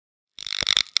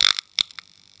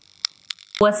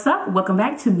What's up? Welcome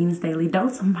back to Mena's Daily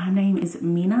Dose. My name is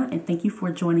Mena and thank you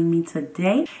for joining me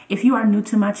today. If you are new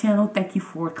to my channel, thank you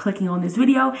for clicking on this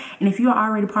video. And if you are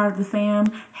already part of the fam,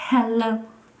 hello.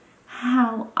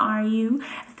 How are you?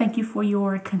 Thank you for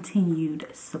your continued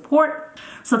support.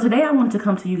 So today I wanted to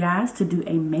come to you guys to do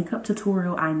a makeup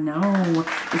tutorial. I know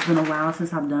it's been a while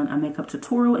since I've done a makeup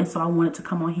tutorial, and so I wanted to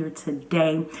come on here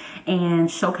today and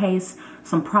showcase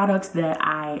some products that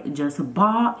I just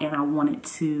bought, and I wanted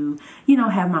to, you know,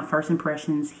 have my first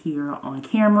impressions here on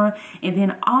camera. And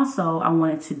then also I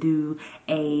wanted to do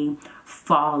a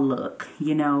fall look.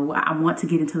 You know, I want to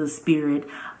get into the spirit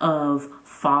of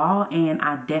fall, and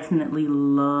I definitely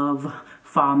love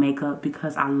fall makeup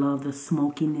because I love the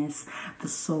smokiness, the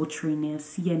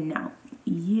sultriness, you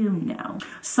know.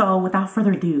 So without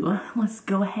further ado, let's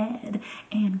go ahead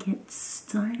and get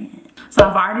started. So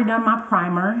I've already done my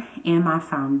primer and my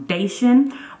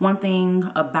foundation. One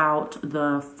thing about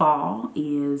the fall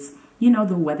is, you know,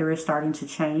 the weather is starting to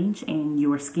change and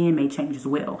your skin may change as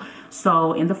well.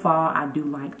 So in the fall, I do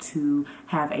like to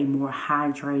have a more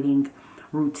hydrating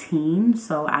routine.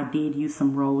 So I did use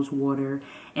some rose water,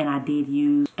 and I did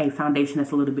use a foundation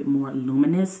that's a little bit more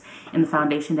luminous. And the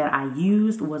foundation that I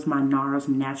used was my NARS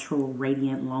Natural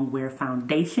Radiant Longwear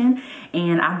Foundation,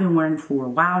 and I've been wearing it for a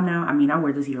while now. I mean, I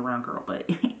wear this year round, girl, but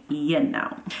you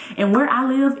know. And where I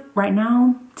live right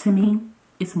now, to me,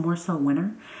 it's more so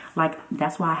winter. Like,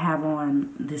 that's why I have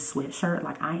on this sweatshirt.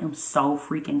 Like, I am so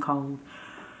freaking cold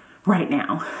right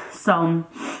now. So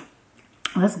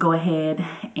let's go ahead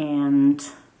and,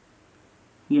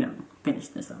 you know, finish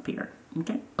this up here,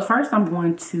 okay? First, I'm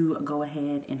going to go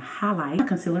ahead and highlight my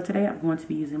concealer today. I'm going to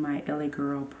be using my LA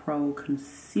Girl Pro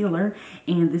Concealer,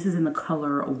 and this is in the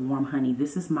color Warm Honey.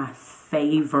 This is my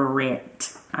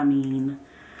favorite. I mean,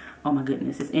 oh my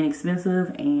goodness, it's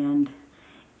inexpensive and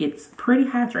it's pretty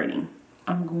hydrating.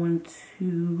 I'm going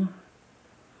to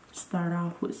start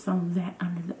off with some of that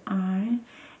under the eye,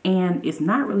 and it's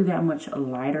not really that much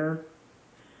lighter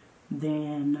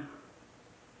than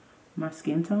my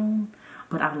skin tone,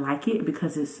 but I like it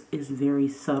because it's very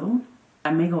subtle.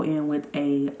 I may go in with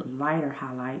a lighter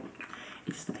highlight.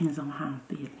 It just depends on how I'm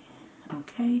feeling,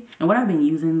 okay? And what I've been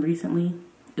using recently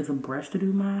is a brush to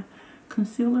do my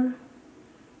concealer,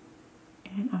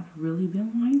 and I've really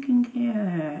been liking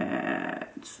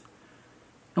it.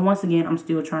 And once again, I'm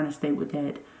still trying to stay with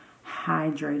that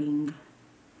hydrating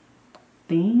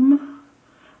theme.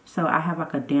 So I have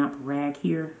like a damp rag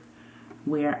here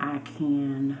where I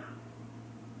can,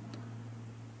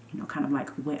 you know, kind of like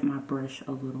wet my brush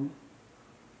a little.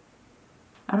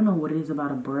 I don't know what it is about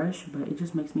a brush, but it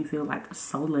just makes me feel like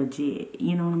so legit.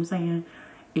 You know what I'm saying?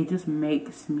 It just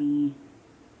makes me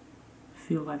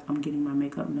feel like I'm getting my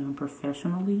makeup done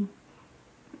professionally.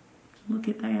 Look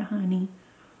at that, honey.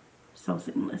 So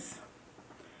seamless.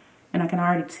 And I can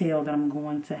already tell that I'm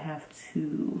going to have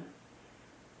to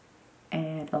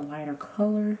add a lighter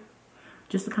color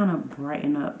just to kind of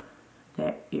brighten up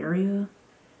that area.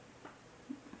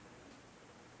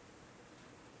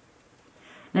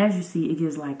 And as you see, it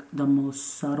gives like the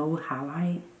most subtle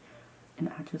highlight, and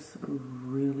I just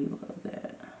really love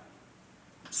that.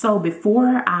 So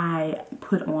before I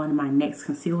put on my next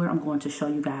concealer, I'm going to show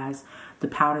you guys the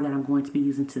powder that I'm going to be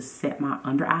using to set my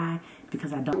under eye,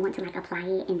 because I don't want to like apply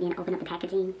it and then open up the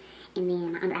packaging and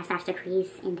then my under eye starts to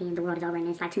crease and then the world is over and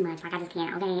it's like too much. Like, I just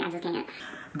can't, okay? I just can't.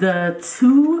 The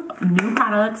two new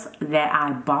products that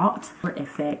I bought were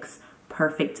FX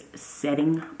Perfect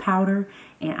Setting Powder,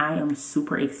 and I am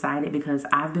super excited because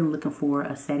I've been looking for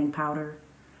a setting powder,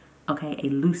 okay, a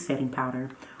loose setting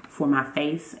powder for my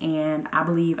face, and I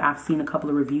believe I've seen a couple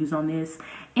of reviews on this,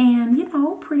 and you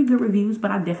know, pretty good reviews,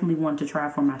 but I definitely wanted to try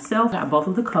it for myself. I got both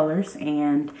of the colors,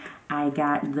 and I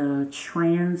got the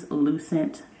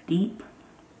Translucent Deep,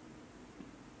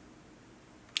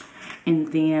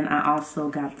 and then I also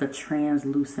got the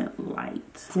Translucent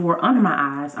Light. For under my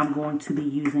eyes, I'm going to be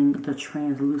using the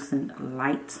Translucent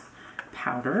Light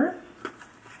powder.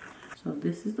 So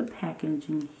this is the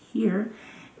packaging here,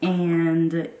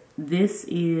 and this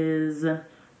is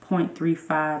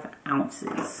 0.35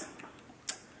 ounces.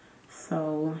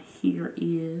 So here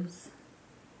is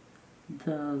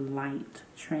the light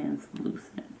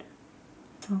translucent.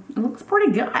 So it looks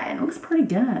pretty good. It looks pretty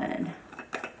good.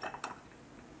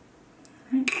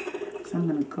 Right. So I'm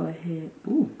gonna go ahead.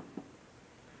 Ooh.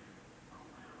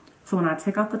 So when I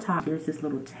take off the top, there's this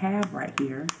little tab right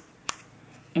here,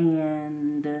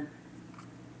 and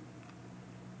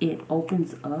it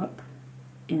opens up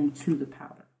into the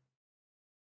powder.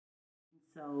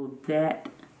 So that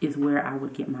is where I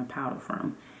would get my powder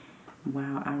from.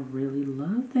 Wow, I really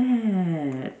love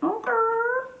that.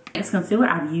 Okay. next concealer,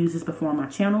 I've used this before on my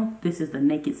channel. This is the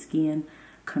Naked Skin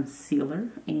concealer,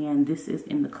 and this is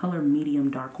in the color medium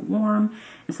dark warm.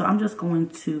 And so I'm just going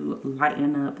to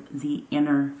lighten up the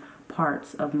inner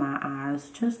parts of my eyes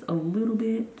just a little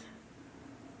bit.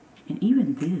 And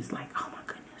even this, like, oh my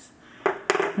goodness,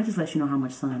 that just lets you know how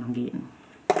much sun I'm getting.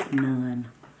 None.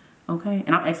 Okay,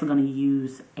 and I'm actually going to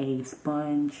use a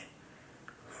sponge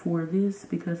for this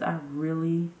because I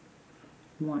really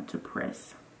want to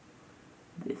press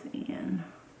this in.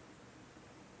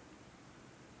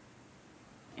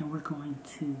 And we're going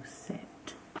to set.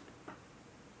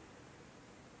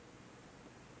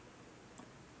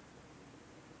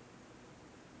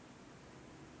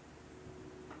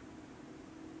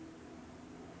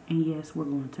 And yes, we're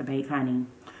going to bake, honey.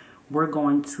 We're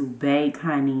going to bake,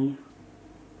 honey.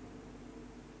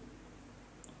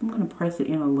 I'm going to press it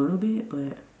in a little bit,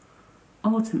 but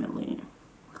ultimately,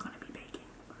 we're going to be baking.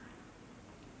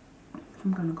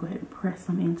 I'm going to go ahead and press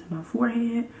some into my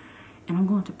forehead, and I'm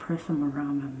going to press them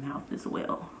around my mouth as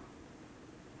well.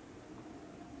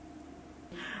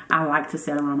 I like to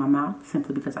set around my mouth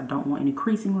simply because I don't want any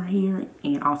creasing right here,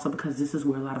 and also because this is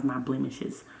where a lot of my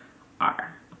blemishes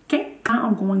are. Okay, now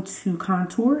I'm going to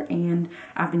contour, and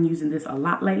I've been using this a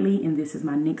lot lately, and this is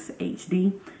my NYX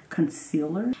HD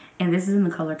concealer, and this is in the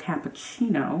color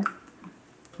Cappuccino.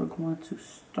 We're going to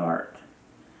start,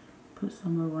 put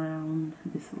some around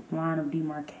this line of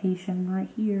demarcation right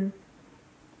here.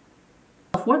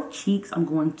 For the cheeks, I'm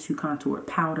going to contour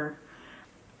powder.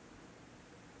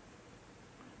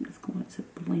 I'm just going to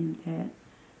blend that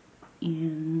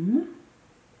in.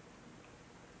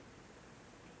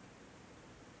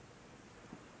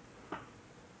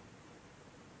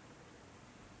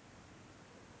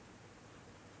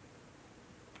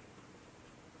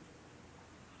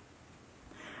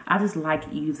 I just like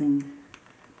using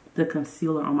the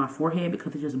concealer on my forehead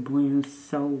because it just blends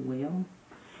so well.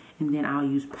 And then I'll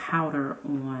use powder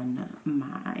on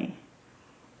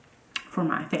for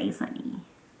my face, honey.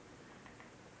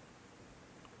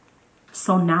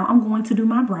 So now I'm going to do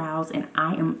my brows, and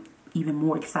I am even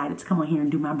more excited to come on here and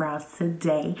do my brows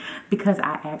today because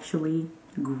I actually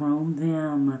groomed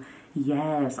them.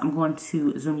 Yes, I'm going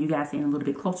to zoom you guys in a little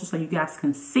bit closer so you guys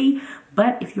can see.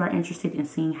 But if you are interested in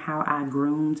seeing how I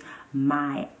groomed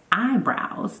my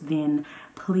eyebrows, then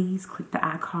please click the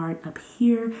iCard up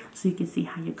here so you can see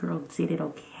how your girl did it,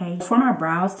 okay? For my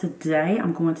brows today,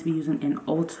 I'm going to be using an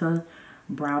Ulta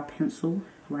brow pencil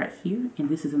right here, and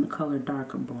this is in the color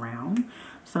dark brown.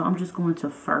 So I'm just going to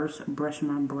first brush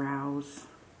my brows,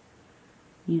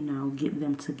 you know, get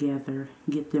them together,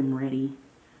 get them ready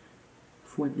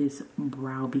for this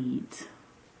brow beads.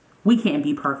 We can't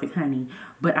be perfect, honey,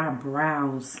 but our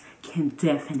brows can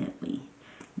definitely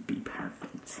be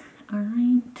perfect. All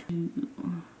right, to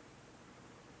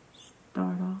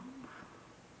start off,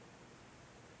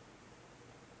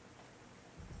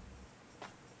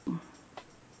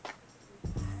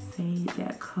 fade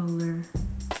that color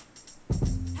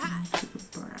into the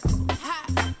brow.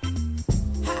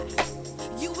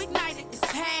 You ignited this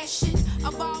passion,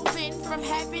 evolving from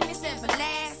happiness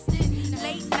everlasting.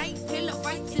 Late night pillow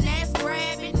fights and ass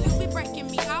grabbing. You be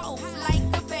breaking me off like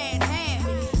a bad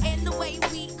habit. And the way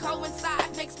we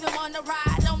coincide makes me wanna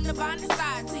ride on the bonnet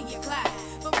side to your Clyde.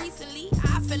 But recently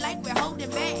I feel like we're holding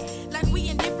back, like we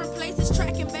in different places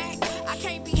tracking back. I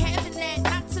can't be having that,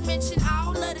 not to mention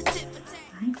all of the tip for tat.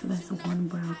 Alright, so that's one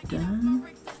brow done.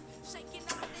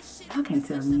 Y'all can't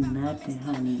tell me nothing,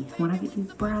 honey. When I get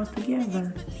these brows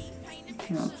together, you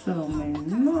can't tell me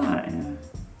nothing.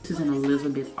 This is an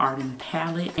Elizabeth Arden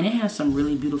palette, and it has some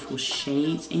really beautiful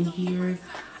shades in here.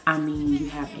 I mean, you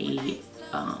have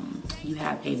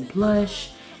a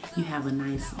blush, you have a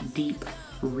nice deep,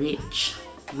 rich,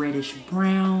 reddish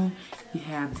brown, you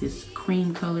have this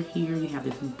cream color here, you have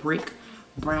this brick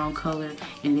brown color,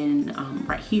 and then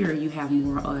right here you have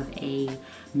more of a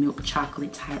milk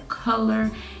chocolate type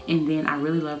color. And then I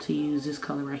really love to use this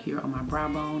color right here on my brow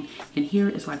bone, and here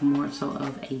it's like more so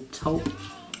of a taupe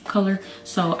color.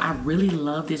 So I really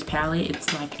love this palette.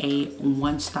 It's like a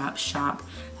one-stop shop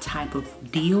type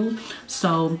of deal.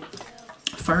 So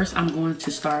first I'm going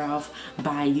to start off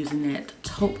by using that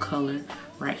taupe color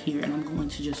right here, and I'm going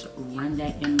to just run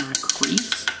that in my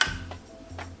crease.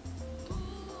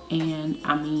 And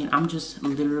I mean, I'm just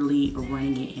literally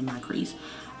running it in my crease.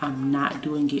 I'm not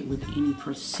doing it with any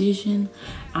precision.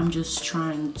 I'm just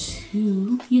trying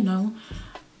to, you know,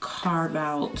 carve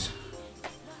out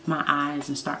my eyes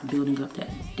and start building up that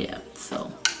depth. So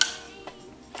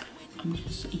I'm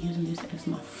just using this as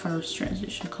my first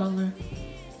transition color.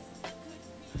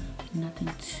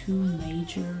 Nothing too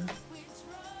major.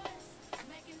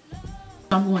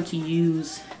 I'm going to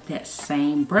use that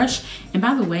same brush. And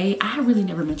by the way, I really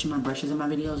never mentioned my brushes in my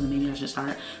videos, and maybe I should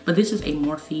start. But this is a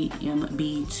Morphe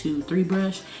MB23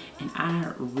 brush, and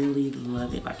I really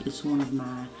love it. Like, it's one of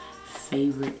my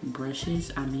favorite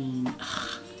brushes. I mean,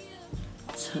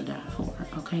 to die for.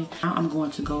 Okay, now I'm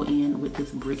going to go in with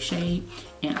this brick shade,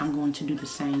 and I'm going to do the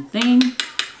same thing,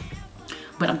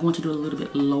 but I'm going to do a little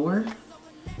bit lower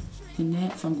than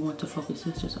that. So I'm going to focus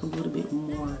this just a little bit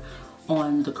more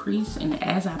on the crease, and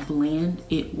as I blend,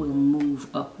 it will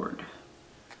move upward,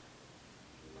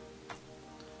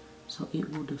 so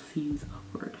it will diffuse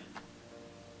upward.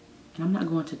 And I'm not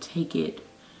going to take it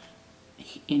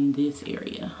in this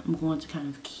area. I'm going to kind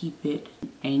of keep it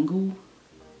angle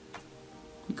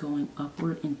going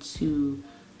upward into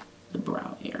the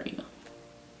brow area.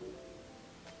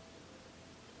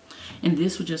 And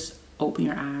this will just open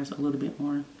your eyes a little bit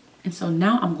more. And so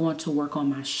now I'm going to work on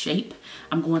my shape.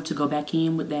 I'm going to go back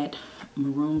in with that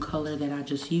maroon color that I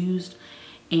just used,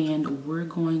 and we're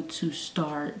going to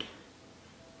start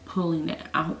pulling that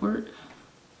outward.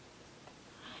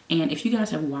 And if you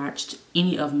guys have watched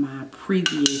any of my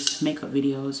previous makeup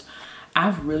videos,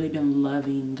 I've really been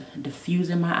loving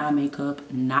diffusing my eye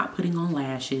makeup, not putting on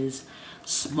lashes,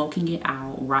 smoking it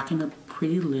out, rocking a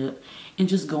pretty lip, and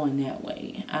just going that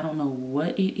way. I don't know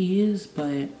what it is,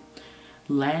 but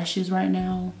lashes right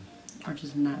now are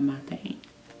just not my thing.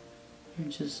 They're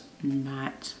just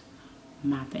not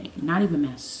my thing. Not even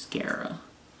mascara,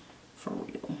 for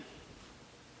real.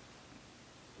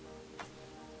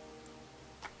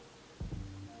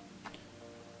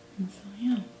 And so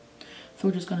yeah. So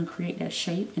we're just going to create that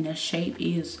shape, and that shape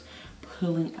is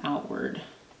pulling outward.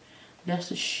 That's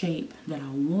the shape that I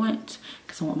want,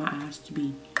 because I want my eyes to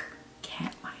be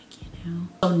cat-like, you know.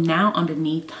 So now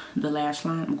underneath the lash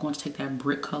line, I'm going to take that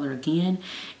brick color again,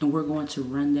 and we're going to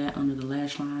run that under the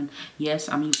lash line. Yes,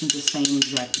 I'm using the same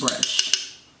exact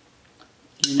brush.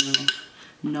 You know,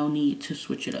 no need to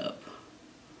switch it up.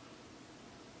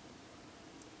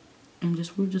 And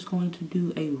we're just going to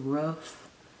do a rough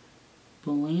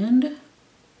blend.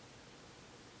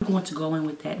 I'm going to go in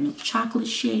with that milk chocolate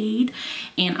shade,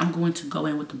 and I'm going to go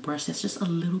in with the brush that's just a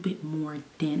little bit more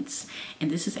dense.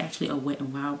 And this is actually a Wet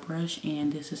n Wild brush,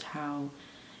 and this is how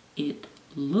it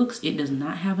looks. It does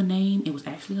not have a name. It was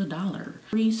actually $1.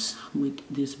 Crease with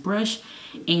this brush,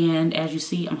 and as you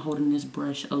see, I'm holding this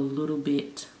brush a little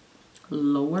bit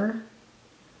lower,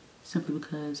 simply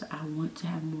because I want to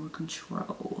have more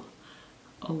control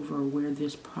over where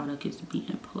this product is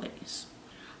being placed.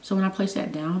 So when I place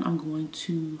that down, I'm going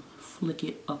to flick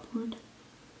it upward,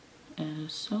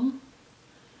 as so.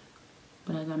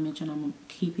 But as I mentioned, I'm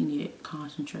keeping it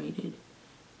concentrated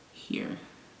here.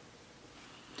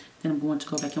 Then I'm going to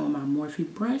go back in with my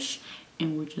Morphe brush,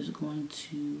 and we're just going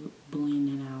to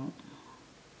blend it out.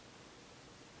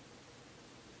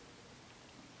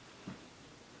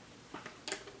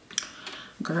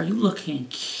 Girl, you looking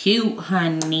cute,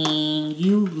 honey.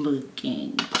 You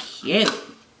looking cute.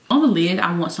 On the lid,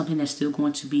 I want something that's still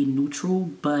going to be neutral,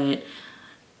 but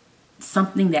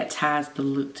something that ties the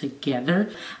look together.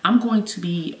 I'm going to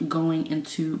be going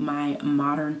into my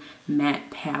Modern Matte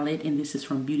palette, and this is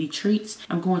from Beauty Treats.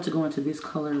 I'm going to go into this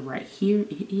color right here.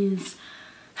 It is,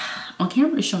 on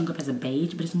camera it's showing up as a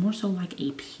beige, but it's more so like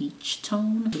a peach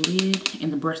tone. The lid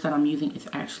and the brush that I'm using is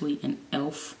actually an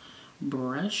e.l.f.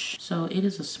 brush. So it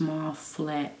is a small,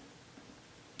 flat,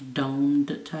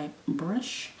 domed type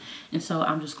brush, and so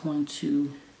I'm just going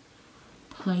to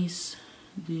place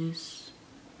this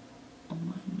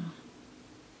on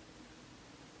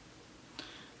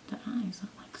the eyes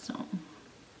like so.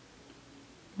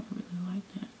 I really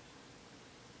like that.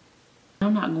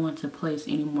 I'm not going to place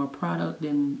any more product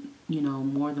than, you know,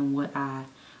 more than what I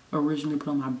originally put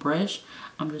on my brush.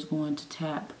 I'm just going to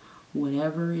tap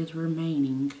whatever is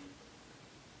remaining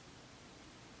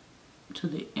to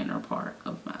the inner part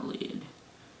of my lid,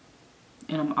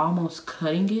 and I'm almost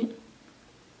cutting it,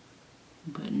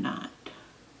 but not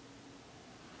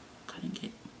cutting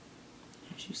it,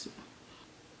 as you see.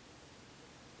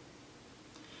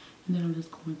 And then I'm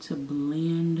just going to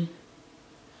blend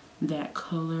that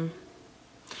color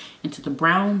into the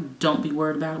brown. Don't be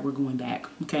worried about it, we're going back,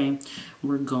 okay?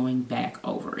 We're going back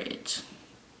over it.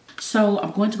 So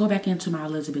I'm going to go back into my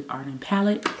Elizabeth Arden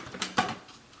palette,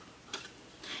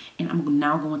 and I'm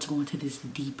now going to go into this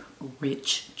deep,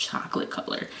 rich chocolate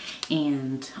color.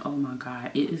 And oh my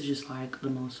God, it is just like the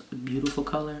most beautiful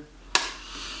color.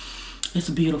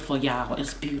 It's beautiful, y'all.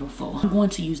 It's beautiful. I'm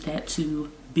going to use that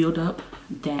to build up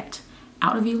that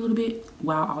outer V a little bit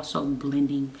while also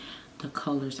blending the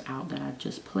colors out that I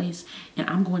just placed. And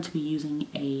I'm going to be using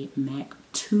a MAC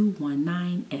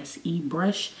 219 SE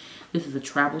brush. This is a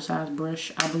travel size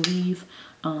brush, I believe,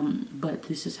 but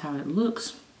this is how it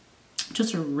looks.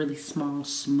 Just a really small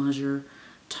smudger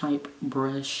type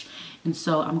brush. And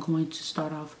so I'm going to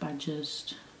start off by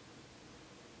just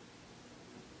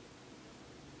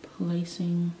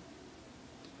placing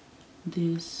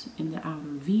this in the outer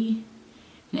V.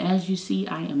 And as you see,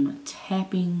 I am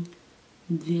tapping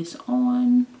this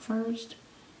on first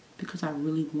because I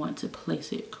really want to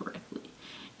place it correctly.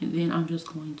 And then I'm just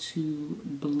going to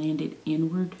blend it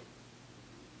inward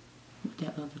with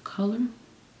that other color.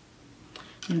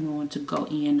 And I'm going to go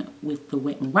in with the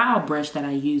Wet n Wild brush that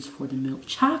I used for the milk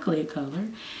chocolate color.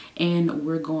 And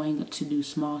we're going to do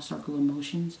small circular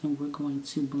motions and we're going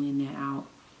to blend that out.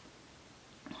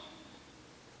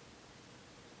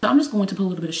 So I'm just going to put a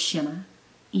little bit of shimmer,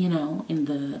 you know, in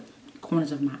the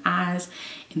corners of my eyes.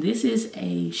 And this is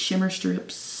a Shimmer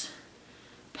Strips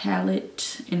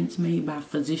palette and it's made by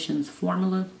Physicians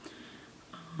Formula.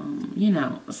 You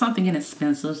know, something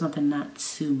inexpensive, something not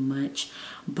too much,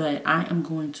 but I am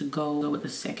going to go with the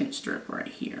second strip right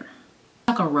here,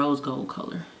 like a rose gold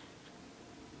color,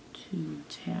 to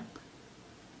tap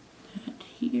that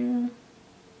here.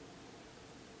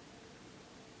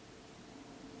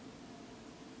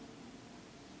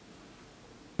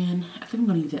 And I think I'm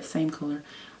going to use that same color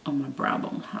on my brow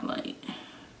bone highlight,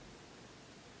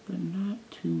 but not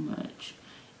too much.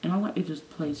 And I like to just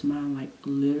place mine like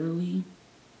literally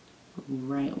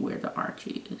right where the arch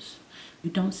is.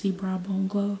 You don't see brow bone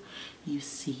glow, you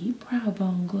see brow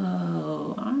bone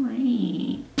glow. All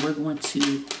right, we're going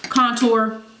to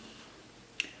contour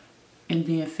and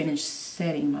then finish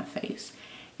setting my face.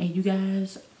 And you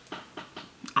guys,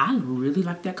 I really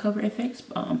like that Cover FX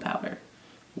powder.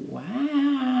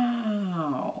 Wow.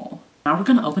 Now we're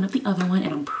gonna open up the other one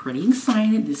and I'm pretty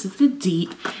excited. This is the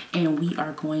Deep and we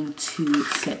are going to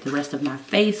set the rest of my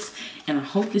face. And I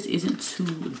hope this isn't too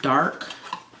dark.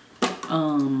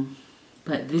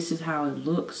 But this is how it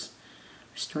looks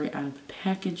straight out of the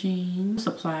packaging. Just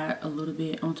apply a little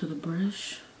bit onto the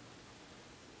brush.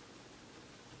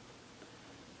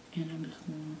 And I'm just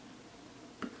gonna,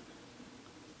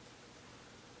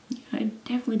 yeah, it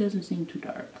definitely doesn't seem too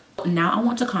dark. Now I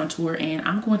want to contour and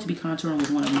I'm going to be contouring with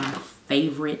one of my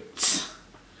favorite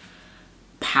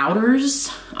powders.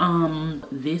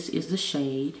 This is the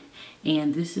shade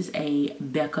and this is a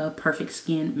Becca Perfect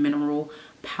Skin Mineral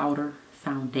Powder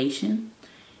Foundation.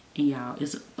 And y'all,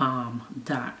 it's bomb.com.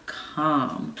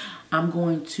 I'm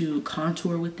going to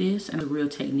contour with this and the Real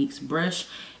Techniques brush.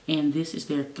 And this is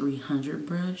their 300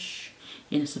 brush.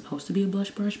 And it's supposed to be a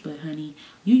blush brush, but honey,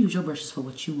 you use your brushes for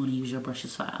what you want to use your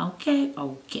brushes for. Okay,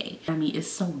 okay. I mean,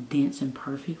 it's so dense and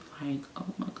perfect. Like,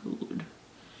 oh my god.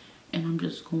 And I'm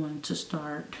just going to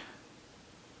start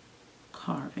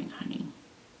carving, honey.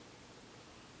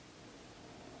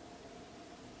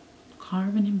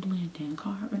 Carving and blending,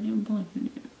 carving and blending.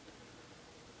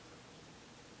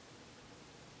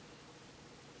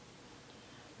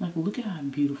 Like, look at how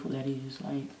beautiful that is.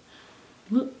 Like,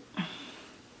 look.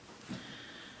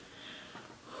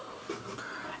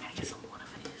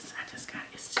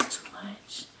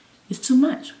 It's too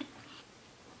much.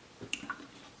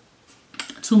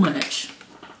 Too much.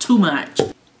 Too much.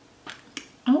 Okay,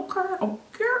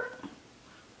 okay.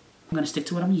 I'm gonna stick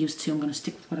to what I'm used to. I'm gonna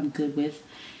stick to what I'm good with.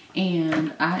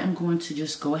 And I am going to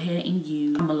just go ahead and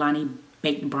use Milani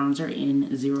Baked Bronzer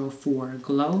in 04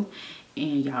 Glow.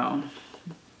 And y'all,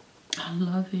 I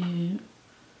love it.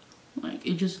 Like,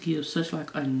 it just gives such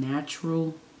like a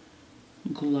natural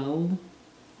glow.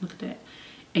 Look at that.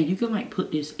 And you can like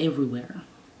put this everywhere.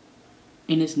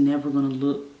 And it's never gonna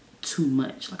look too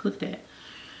much. Like, look at that.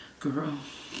 Girl.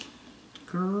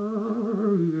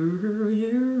 Girl.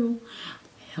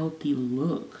 Healthy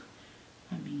look.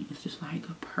 I mean, it's just like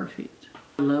a perfect.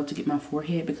 I love to get my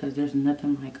forehead because there's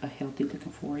nothing like a healthy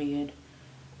looking forehead.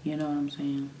 You know what I'm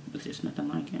saying? There's just nothing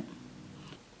like it.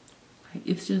 Like,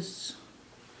 it's just,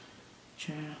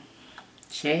 child.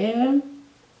 I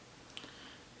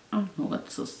don't know what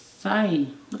to say.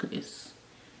 Look at this.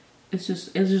 It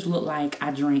just looked like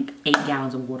I drank 8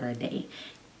 gallons of water a day.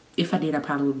 If I did, I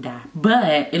probably would die.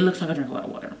 But it looks like I drink a lot of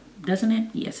water. Doesn't it?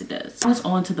 Yes, it does. I was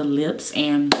on to the lips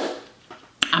and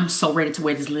I'm so ready to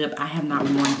wear this lip. I have not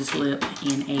worn this lip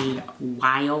in a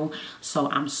while. So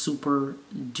I'm super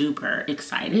duper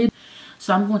excited.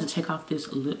 So I'm going to take off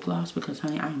this lip gloss because,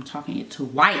 honey, I am talking it to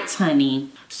white, honey.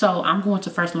 So I'm going to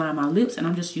first line my lips and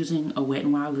I'm just using a Wet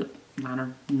n Wild lip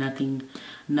liner. Nothing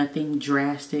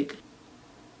drastic.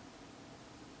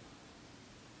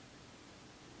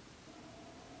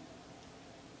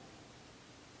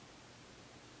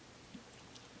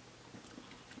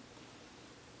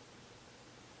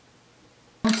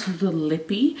 the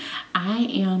lippy. I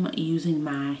am using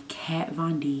my Kat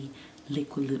Von D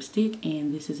liquid lipstick,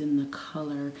 and this is in the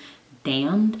color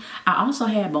Damned. I also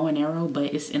had bow and arrow,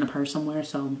 but it's in a purse somewhere,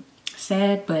 so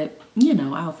sad, but you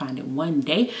know, I'll find it one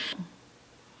day.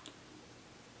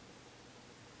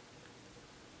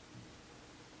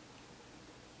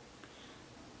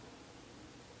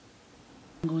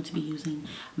 I'm going to be using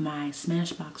my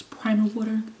Smashbox primer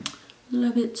water.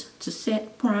 Love it. To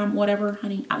set, prime, whatever,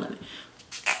 honey. I love it.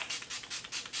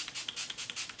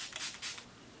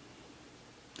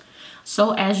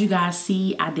 So as you guys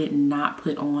see, I did not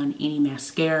put on any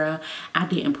mascara. I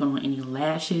didn't put on any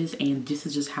lashes, and this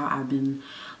is just how I've been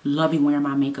loving wearing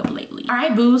my makeup lately. All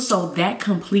right, boo, so that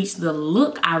completes the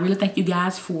look. I really thank you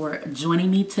guys for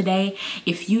joining me today.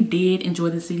 If you did enjoy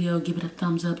this video, give it a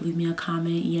thumbs up, leave me a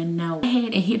comment, you know. Go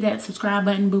ahead and hit that subscribe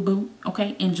button, boo boo,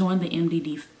 okay? And join the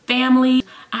MDD family.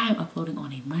 I am uploading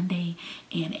on a Monday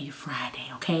and a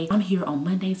Friday, okay? I'm here on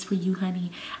Mondays for you,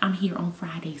 honey. I'm here on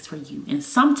Fridays for you. And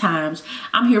sometimes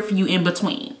I'm here for you in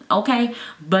between, okay?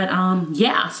 But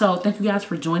yeah, so thank you guys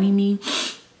for joining me.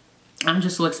 I'm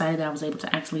just so excited that I was able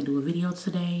to actually do a video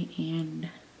today. And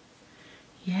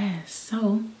yes,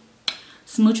 so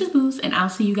smooches, boos, and I'll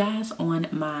see you guys on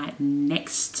my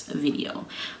next video.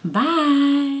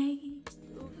 Bye.